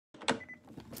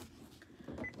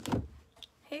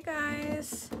Hey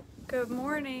guys, good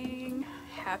morning.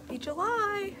 Happy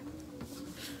July.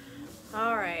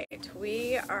 All right,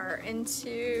 we are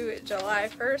into July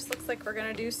 1st. Looks like we're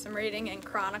gonna do some reading in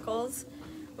Chronicles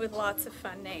with lots of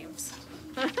fun names.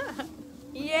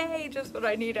 Yay, just what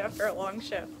I need after a long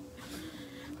shift.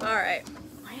 All right,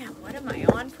 man, what am I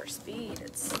on for speed?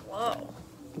 It's slow.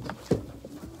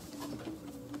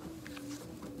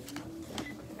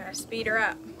 I gotta speed her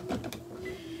up.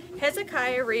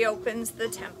 Hezekiah reopens the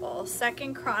temple,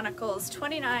 2 Chronicles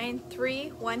 29,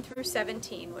 1 through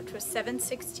 17, which was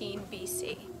 716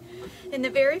 BC. In the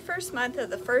very first month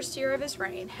of the first year of his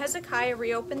reign, Hezekiah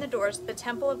reopened the doors of the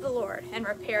temple of the Lord and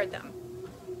repaired them.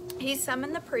 He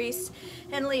summoned the priests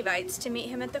and Levites to meet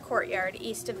him at the courtyard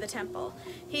east of the temple.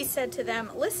 He said to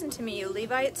them, "Listen to me, you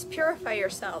Levites, purify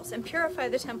yourselves and purify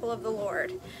the temple of the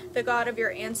Lord, the God of your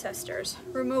ancestors.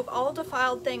 Remove all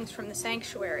defiled things from the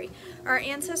sanctuary. Our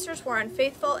ancestors were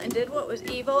unfaithful and did what was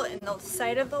evil in the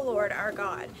sight of the Lord our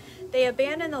God. They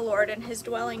abandoned the Lord and his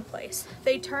dwelling place.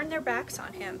 They turned their backs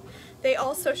on him. They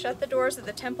also shut the doors of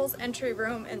the temple's entry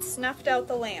room and snuffed out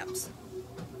the lamps.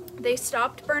 They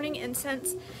stopped burning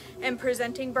incense and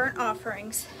presenting burnt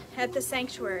offerings at the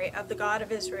sanctuary of the God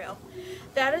of Israel.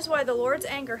 That is why the Lord's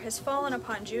anger has fallen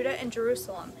upon Judah and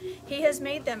Jerusalem. He has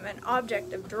made them an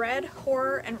object of dread,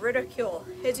 horror, and ridicule,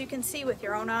 as you can see with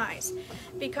your own eyes.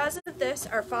 Because of this,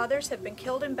 our fathers have been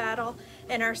killed in battle,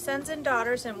 and our sons and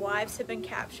daughters and wives have been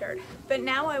captured. But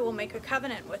now I will make a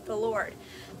covenant with the Lord,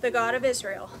 the God of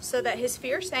Israel, so that his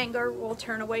fierce anger will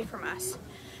turn away from us.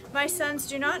 My sons,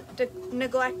 do not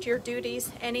neglect your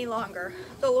duties any longer.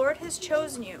 The Lord has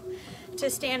chosen you to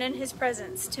stand in his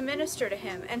presence, to minister to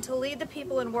him, and to lead the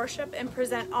people in worship and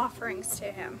present offerings to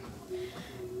him."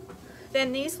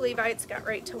 Then these Levites got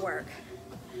right to work.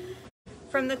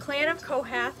 From the clan of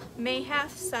Kohath,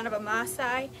 Mahath, son of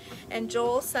Amasai, and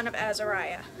Joel, son of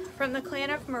Azariah. From the clan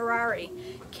of Merari,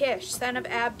 Kish, son of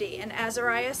Abdi, and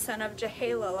Azariah, son of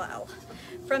Jehalelel.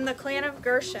 From the clan of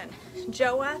Gershon,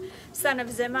 Joah, son of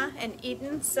Zimmah, and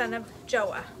Eden, son of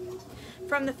Joah.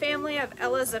 From the family of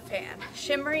Elizaphan,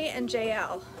 Shimri and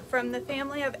Jael. From the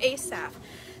family of Asaph,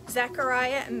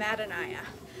 Zechariah and Mattaniah.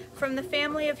 From the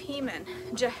family of Heman,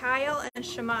 Jehiel and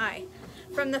Shammai.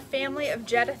 From the family of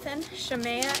Jeduthun,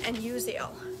 Shemaiah and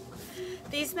Uziel.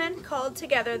 These men called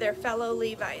together their fellow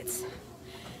Levites,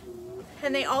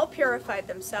 and they all purified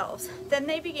themselves. Then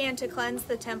they began to cleanse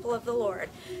the temple of the Lord,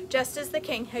 just as the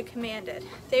king had commanded.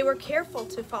 They were careful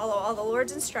to follow all the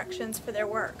Lord's instructions for their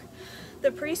work.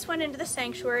 The priests went into the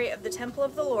sanctuary of the temple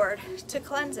of the Lord to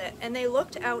cleanse it, and they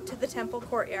looked out to the temple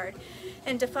courtyard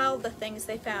and defiled the things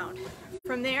they found.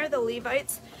 From there the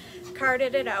Levites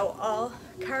carted it all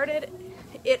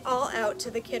out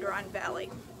to the Kidron Valley.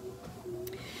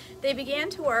 They began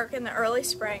to work in the early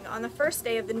spring on the first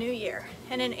day of the new year,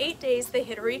 and in 8 days they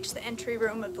had reached the entry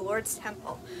room of the Lord's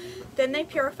temple. Then they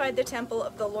purified the temple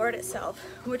of the Lord itself,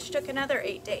 which took another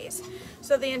 8 days.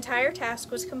 So the entire task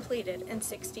was completed in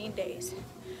 16 days.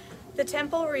 The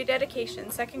temple rededication,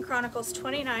 2 Chronicles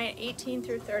 29, 18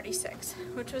 through 36,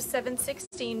 which was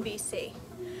 716 BC.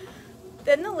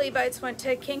 Then the Levites went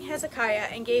to King Hezekiah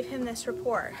and gave him this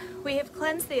report. "We have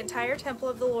cleansed the entire temple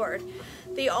of the Lord,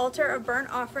 the altar of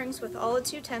burnt offerings with all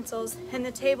its utensils, and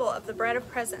the table of the bread of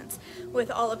presence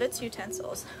with all of its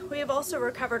utensils. We have also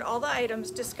recovered all the items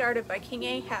discarded by King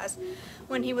Ahaz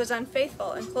when he was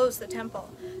unfaithful and closed the temple.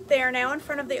 They are now in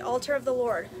front of the altar of the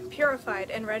Lord,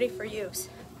 purified and ready for use."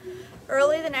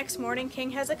 Early the next morning,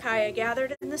 King Hezekiah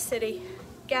gathered the city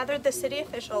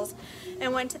officials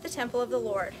and went to the temple of the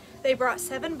Lord. They brought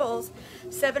 7 bulls,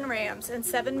 7 rams, and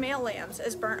 7 male lambs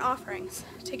as burnt offerings,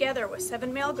 together with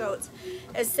 7 male goats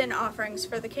as sin offerings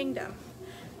for the kingdom,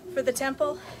 for the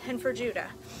temple, and for Judah.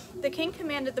 The king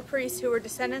commanded the priests, who were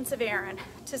descendants of Aaron,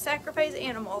 to sacrifice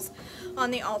animals on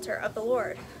the altar of the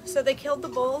Lord. So they killed the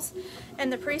bulls,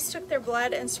 and the priests took their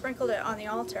blood and sprinkled it on the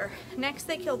altar. Next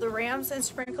they killed the rams and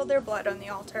sprinkled their blood on the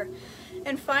altar.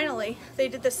 And finally, they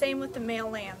did the same with the male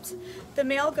lambs. The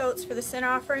male goats for the sin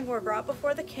offering were brought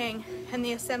before the king and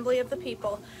the assembly of the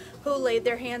people, who laid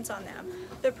their hands on them.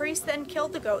 The priests then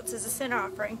killed the goats as a sin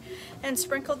offering and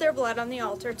sprinkled their blood on the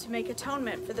altar to make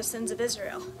atonement for the sins of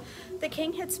Israel. The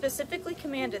king had specifically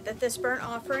commanded that this burnt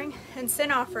offering and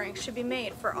sin offering should be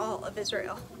made for all of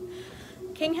Israel.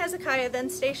 King Hezekiah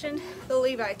then stationed the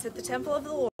Levites at the temple of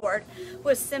the Lord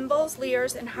with cymbals,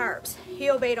 lyres, and harps. He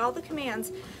obeyed all the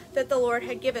commands that the Lord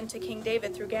had given to King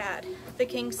David through Gad, the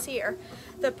king's seer,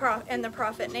 and the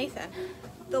prophet Nathan.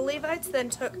 The Levites then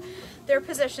took their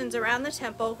positions around the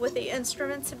temple with the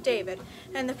instruments of David,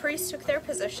 and the priests took their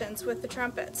positions with the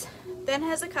trumpets. Then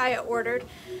Hezekiah ordered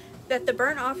that the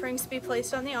burnt offerings be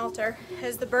placed on the altar.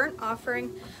 As the burnt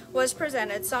offering was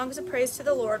presented, songs of praise to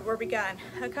the Lord were begun,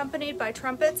 accompanied by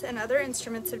trumpets and other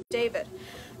instruments of David,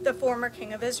 the former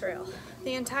king of Israel.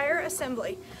 The entire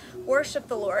assembly worshipped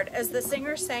the Lord as the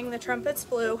singers sang and the trumpets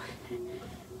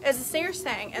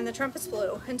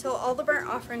blew until all the burnt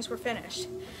offerings were finished.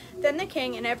 Then the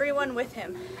king and everyone with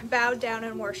him bowed down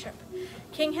in worship.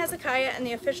 King Hezekiah and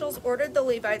the officials ordered the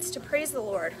Levites to praise the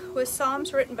Lord with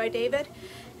psalms written by David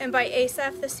and by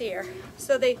Asaph the seer.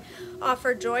 So they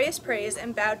offered joyous praise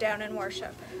and bowed down in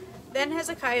worship. Then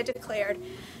Hezekiah declared,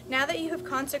 "Now that you have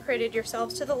consecrated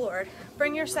yourselves to the Lord,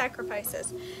 bring your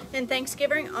sacrifices and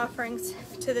thanksgiving offerings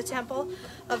to the temple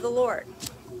of the Lord."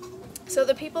 So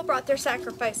the people brought their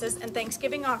sacrifices and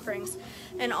thanksgiving offerings,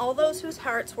 and all those whose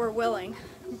hearts were willing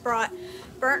brought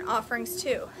burnt offerings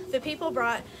too. The people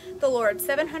brought the Lord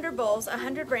 700 bulls,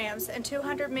 100 rams, and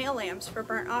 200 male lambs for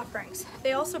burnt offerings.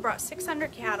 They also brought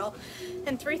 600 cattle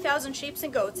and 3,000 sheep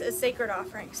and goats as sacred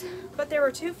offerings. But there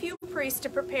were too few priests to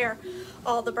prepare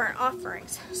all the burnt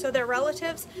offerings. So their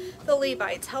relatives, the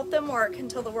Levites, helped them work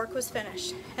until the work was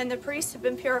finished, and the priests had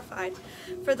been purified.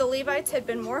 For the Levites had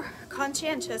been more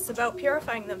conscientious about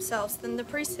purifying themselves than the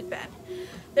priests had been.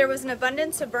 There was an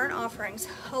abundance of burnt offerings,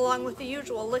 along with the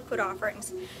usual liquid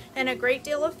offerings, and a great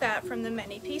deal of fat from the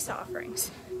many peace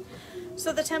offerings.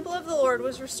 So the temple of the Lord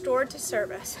was restored to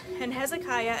service, and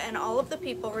Hezekiah and all of the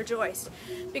people rejoiced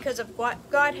because of what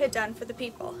God had done for the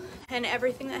people, and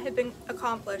everything that had been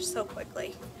accomplished so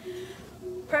quickly.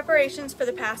 Preparations for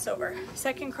the Passover.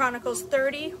 2 Chronicles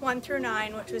 30,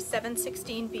 1-9, which was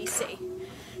 716 BC.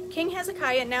 King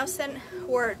Hezekiah now sent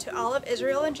word to all of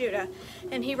Israel and Judah,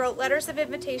 and he wrote letters of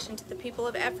invitation to the people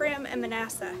of Ephraim and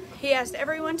Manasseh. He asked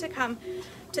everyone to come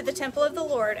to the temple of the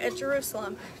Lord at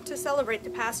Jerusalem to celebrate the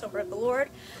Passover of the Lord,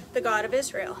 the God of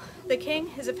Israel. The king,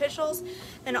 his officials,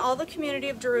 and all the community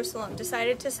of Jerusalem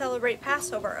decided to celebrate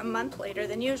Passover a month later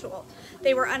than usual.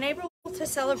 They were unable to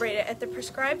celebrate it at the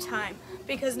prescribed time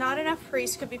because not enough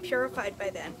priests could be purified by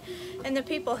then, and the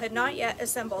people had not yet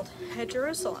assembled at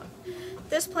Jerusalem.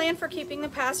 This plan for keeping the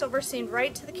Passover seemed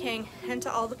right to the king and to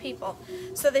all the people.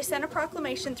 So they sent a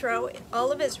proclamation throughout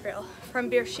all of Israel, from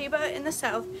Beersheba in the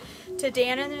south to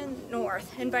Dan in the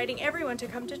north, inviting everyone to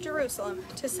come to Jerusalem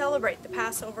to celebrate the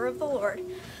Passover of the Lord,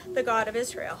 the God of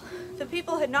Israel. The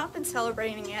people had not been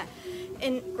celebrating it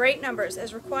in great numbers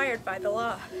as required by the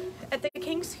law. At the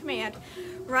king's command,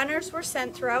 runners were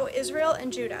sent throughout Israel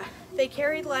and Judah. They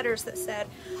carried letters that said,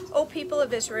 "O people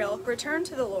of Israel, return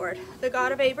to the Lord, the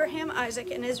God of Abraham, Isaac,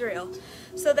 and Israel,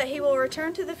 so that he will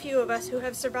return to the few of us who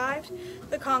have survived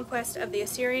the conquest of the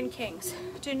Assyrian kings.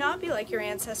 Do not be like your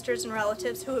ancestors and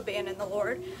relatives who abandoned the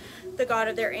Lord, the God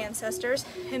of their ancestors,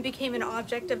 and became an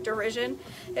object of derision,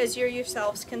 as you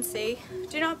yourselves can see.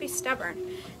 Do not be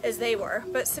stubborn, as they were,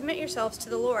 but submit yourselves to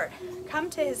the Lord. Come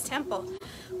to his temple,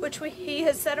 which he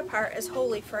has set apart as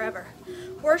holy forever.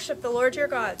 Worship the Lord your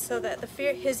God, so that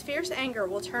his fierce anger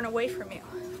will turn away from you.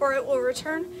 For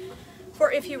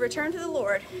if you return to the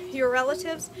Lord, your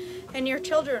relatives and your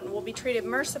children will be treated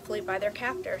mercifully by their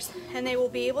captors, and they will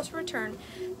be able to return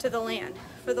to the land.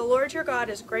 For the Lord your God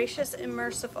is gracious and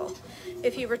merciful.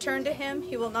 If you return to him,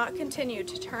 he will not continue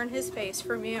to turn his face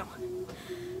from you."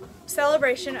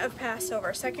 Celebration of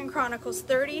Passover, 2 Chronicles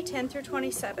 30,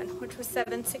 10-27, which was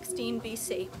 716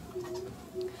 BC.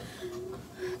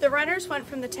 The runners went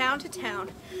from the town to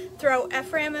town throughout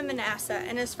Ephraim and Manasseh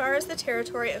and as far as the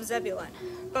territory of Zebulun.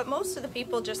 But most of the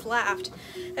people just laughed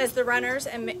at the runners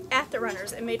and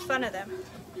made fun of them.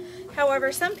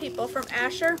 However, some people from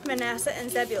Asher, Manasseh, and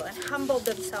Zebulun humbled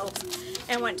themselves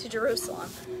and went to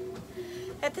Jerusalem.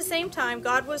 At the same time,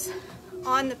 God was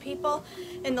on the people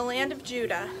in the land of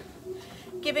Judah,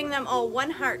 giving them all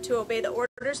one heart to obey the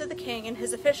orders of the king and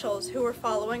his officials who were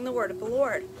following the word of the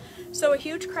Lord. So a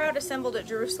huge crowd assembled at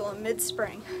Jerusalem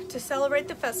mid-spring to celebrate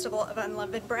the festival of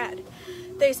unleavened bread.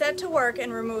 They set to work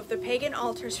and removed the pagan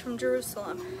altars from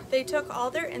Jerusalem. They took all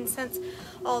their incense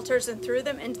altars and threw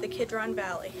them into the Kidron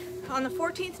Valley. On the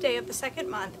 14th day of the second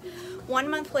month, 1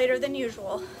 month later than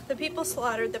usual, the people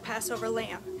slaughtered the Passover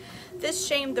lamb. This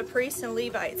shamed the priests and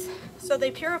Levites, so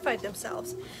they purified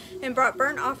themselves and brought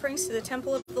burnt offerings to the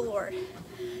temple of the Lord.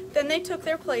 Then they took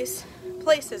their places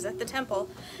at the temple,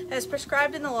 as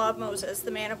prescribed in the law of Moses, the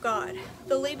man of God.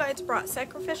 The Levites brought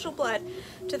sacrificial blood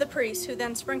to the priests, who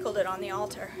then sprinkled it on the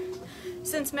altar.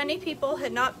 Since many people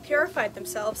had not purified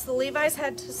themselves, the Levites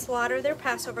had to slaughter their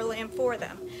Passover lamb for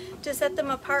them, to set them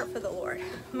apart for the Lord.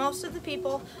 Most of the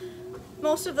people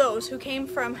Most of those who came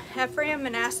from Ephraim,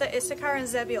 Manasseh, Issachar, and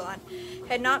Zebulun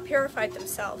had not purified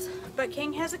themselves, but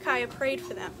King Hezekiah prayed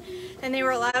for them, and they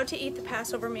were allowed to eat the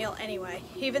Passover meal anyway,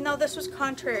 even though this was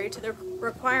contrary to the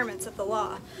requirements of the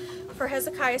law. For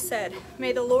Hezekiah said,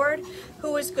 "May the Lord,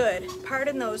 who is good,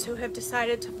 pardon those who have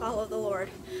decided to follow the Lord,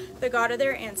 the God of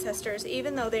their ancestors,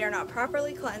 even though they are not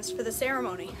properly cleansed for the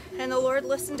ceremony." And the Lord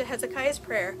listened to Hezekiah's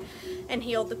prayer and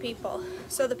healed the people.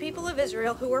 So the people of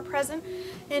Israel who were present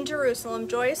in Jerusalem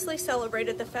joyously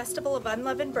celebrated the festival of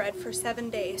unleavened bread for 7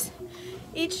 days.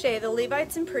 Each day the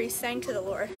Levites and priests sang to the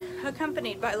Lord,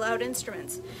 accompanied by loud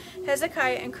instruments.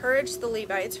 Hezekiah encouraged the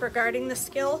Levites regarding the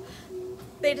skill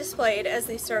they displayed as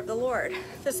they served the Lord.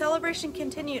 The celebration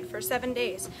continued for 7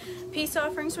 days. Peace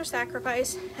offerings were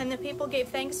sacrificed, and the people gave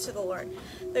thanks to the Lord,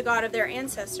 the God of their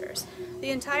ancestors.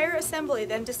 The entire assembly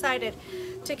then decided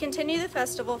to continue the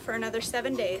festival for another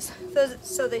 7 days,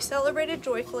 so they celebrated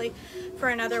joyfully for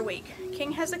another week.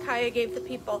 King Hezekiah gave the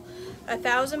people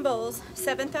 1,000 bulls,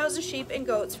 7,000 sheep and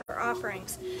goats for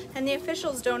offerings, and the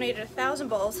officials donated 1,000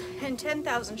 bulls and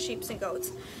 10,000 sheep and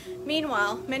goats.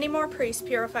 Meanwhile, many more priests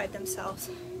purified themselves.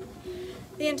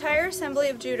 The entire assembly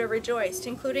of Judah rejoiced,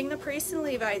 including the priests and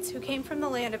Levites who came from the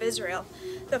land of Israel,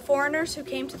 the foreigners who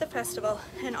came to the festival,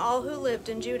 and all who lived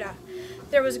in Judah.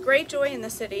 There was great joy in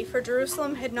the city, for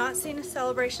Jerusalem had not seen a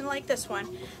celebration like this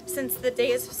one since the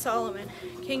days of Solomon,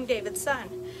 King David's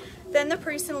son. Then the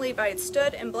priests and Levites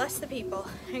stood and blessed the people,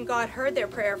 and God heard their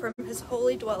prayer from his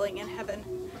holy dwelling in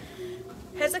heaven.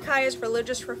 Hezekiah's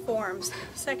religious reforms,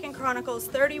 2 Chronicles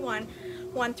 31,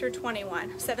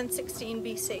 1-21, 716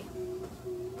 BC.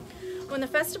 When the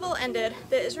festival ended,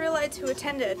 the Israelites who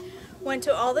attended went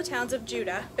to all the towns of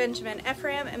Judah, Benjamin,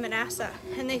 Ephraim, and Manasseh,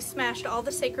 and they smashed all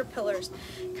the sacred pillars,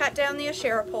 cut down the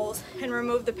Asherah poles, and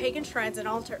removed the pagan shrines and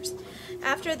altars.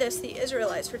 After this, the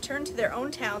Israelites returned to their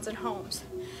own towns and homes.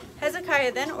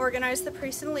 Hezekiah then organized the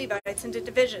priests and Levites into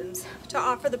divisions to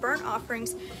offer the burnt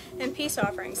offerings and peace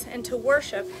offerings, and to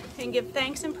worship and give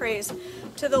thanks and praise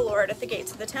to the Lord at the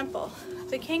gates of the temple.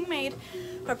 The king made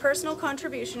a personal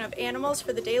contribution of animals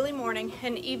for the daily morning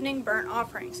and evening burnt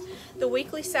offerings, the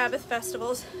weekly Sabbath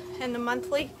festivals, and the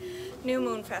monthly new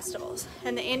moon festivals,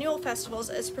 and the annual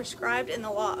festivals as prescribed in the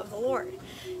law of the Lord.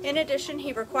 In addition,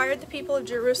 he required the people of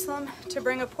Jerusalem to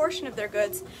bring a portion of their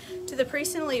goods to the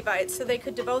priests and Levites so they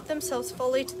could devote themselves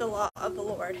fully to the law of the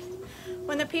Lord.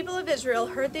 When the people of Israel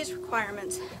heard these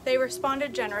requirements, they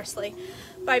responded generously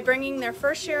by bringing their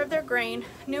first share of their grain,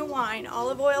 new wine,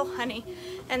 olive oil, honey,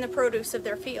 and the produce of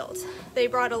their fields. They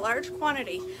brought a large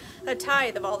quantity, a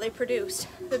tithe of all they produced.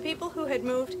 The people who had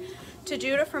moved to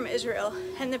Judah from Israel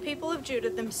and the people of Judah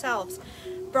themselves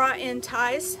brought in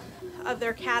tithes of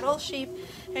their cattle, sheep,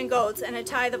 and goats, and a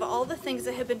tithe of all the things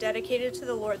that had been dedicated to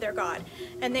the Lord their God,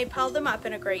 and they piled them up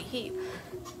in a great heap.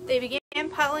 They began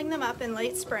piling them up in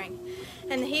late spring,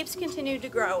 and the heaps continued to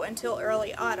grow until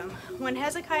early autumn. When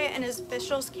Hezekiah and his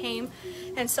officials came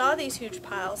and saw these huge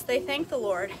piles, they thanked the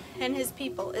Lord and his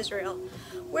people Israel.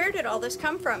 "Where did all this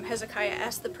come from?" Hezekiah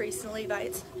asked the priests and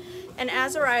Levites. And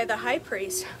Azariah the high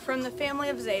priest, from the family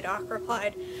of Zadok,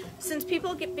 replied, "Since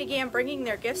people began bringing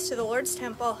their gifts to the Lord's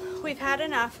temple, we've had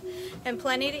enough and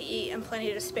plenty to eat and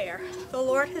plenty to spare. The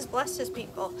Lord has blessed his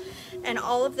people, and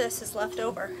all of this is left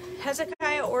over."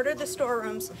 Hezekiah ordered the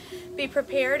storerooms be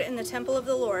prepared in the temple of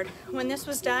the Lord. When this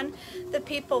was done, the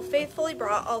people faithfully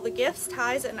brought all the gifts,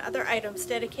 tithes, and other items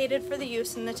dedicated for the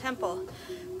use in the temple.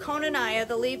 Conaniah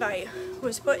the Levite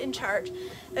was put in charge,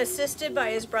 assisted by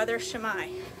his brother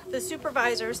Shimei. The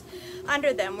supervisors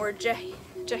under them were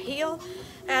Jehiel,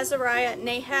 Azariah,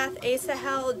 Nahath,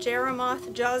 Asahel,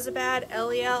 Jeremoth, Jozabad,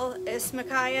 Eliel,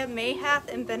 Ismachiah,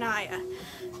 Mahath, and Benaiah.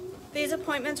 These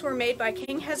appointments were made by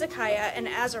King Hezekiah and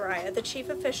Azariah, the chief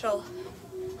official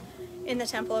in the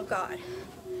temple of God.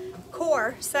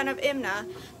 Kor, son of Imnah,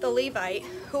 the Levite,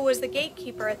 who was the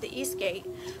gatekeeper at the east gate,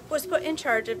 was put in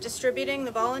charge of distributing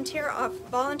the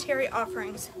voluntary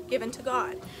offerings given to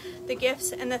God, the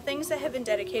gifts, and the things that had been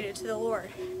dedicated to the Lord.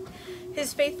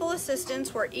 His faithful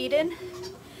assistants were Eden,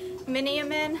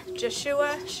 Miniamin,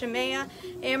 Jeshua, Shemaiah,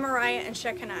 Amariah, and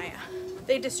Shechaniah.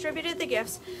 They distributed the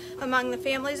gifts among the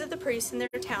families of the priests in their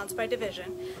towns by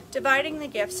division, dividing the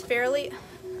gifts fairly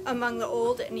among the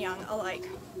old and young alike.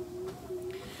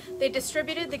 They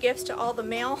distributed the gifts to all the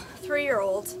male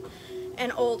 3-year-olds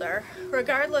and older,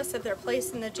 regardless of their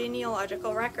place in the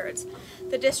genealogical records.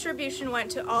 The distribution went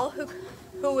to all who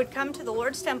would come to the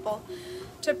Lord's temple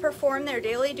to perform their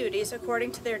daily duties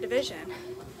according to their division.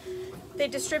 They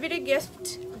distributed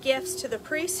gifts to the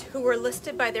priests who were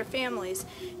listed by their families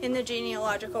in the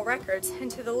genealogical records,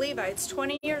 and to the Levites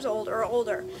 20 years old or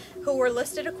older, who were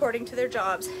listed according to their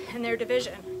jobs and their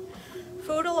division.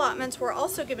 Food allotments were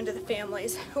also given to the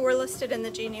families who were listed in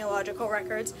the genealogical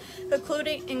records,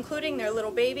 including their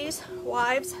little babies,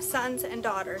 wives, sons, and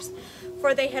daughters,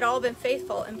 for they had all been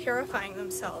faithful in purifying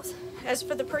themselves. As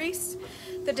for the priests,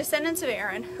 the descendants of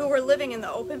Aaron, who were living in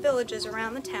the open villages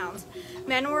around the towns,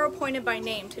 men were appointed by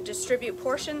name to distribute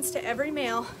portions to every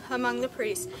male among the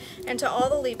priests and to all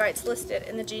the Levites listed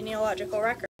in the genealogical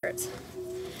records.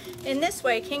 In this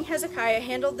way, King Hezekiah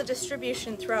handled the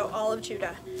distribution throughout all of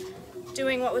Judah,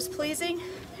 doing what was pleasing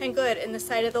and good in the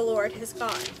sight of the Lord his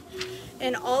God.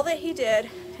 In all that he did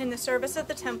in the service of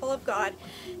the temple of God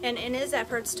and in his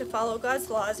efforts to follow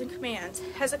God's laws and commands,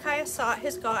 Hezekiah sought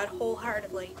his God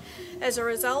wholeheartedly. As a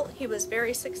result, he was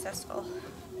very successful.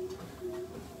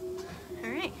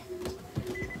 All right.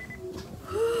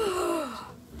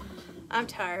 I'm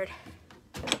tired.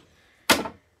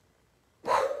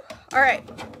 All right.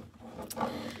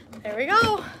 There we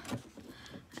go.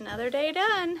 Another day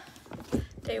done.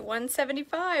 Day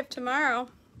 175 tomorrow.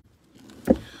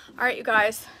 All right, you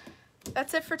guys,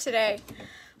 that's it for today.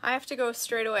 I have to go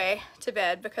straight away to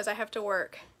bed because I have to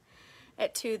work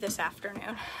at 2 this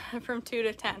afternoon, from 2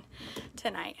 to 10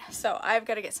 tonight. So I've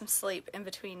got to get some sleep in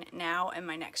between now and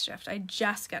my next shift. I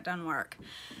just got done work,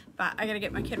 but I got to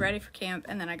get my kid ready for camp,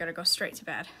 and then I got to go straight to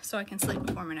bed so I can sleep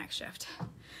before my next shift.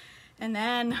 And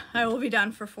then I will be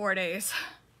done for 4 days.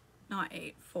 Not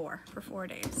 8, 4, for 4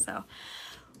 days. So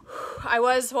I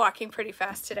was walking pretty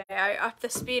fast today. I upped the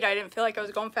speed. I didn't feel like I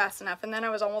was going fast enough, and then I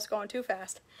was almost going too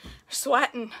fast.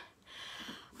 Sweating.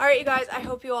 All right, you guys, I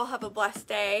hope you all have a blessed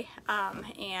day,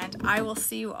 and I will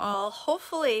see you all,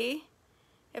 hopefully,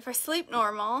 if I sleep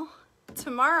normal,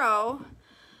 tomorrow.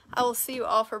 I will see you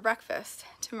all for breakfast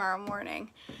tomorrow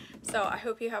morning. So I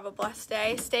hope you have a blessed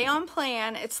day. Stay on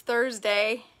plan. It's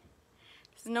Thursday.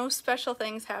 There's no special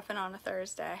things happen on a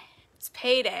Thursday. It's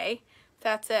payday.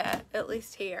 That's it, at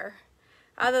least here.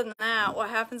 Other than that,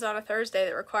 what happens on a Thursday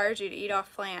that requires you to eat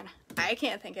off plan? I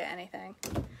can't think of anything.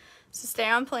 So stay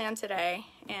on plan today,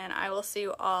 and I will see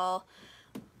you all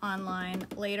online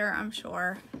later, I'm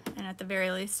sure, and at the very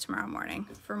least tomorrow morning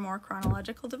for more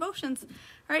chronological devotions.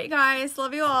 All right, you guys,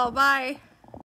 love you all. Bye.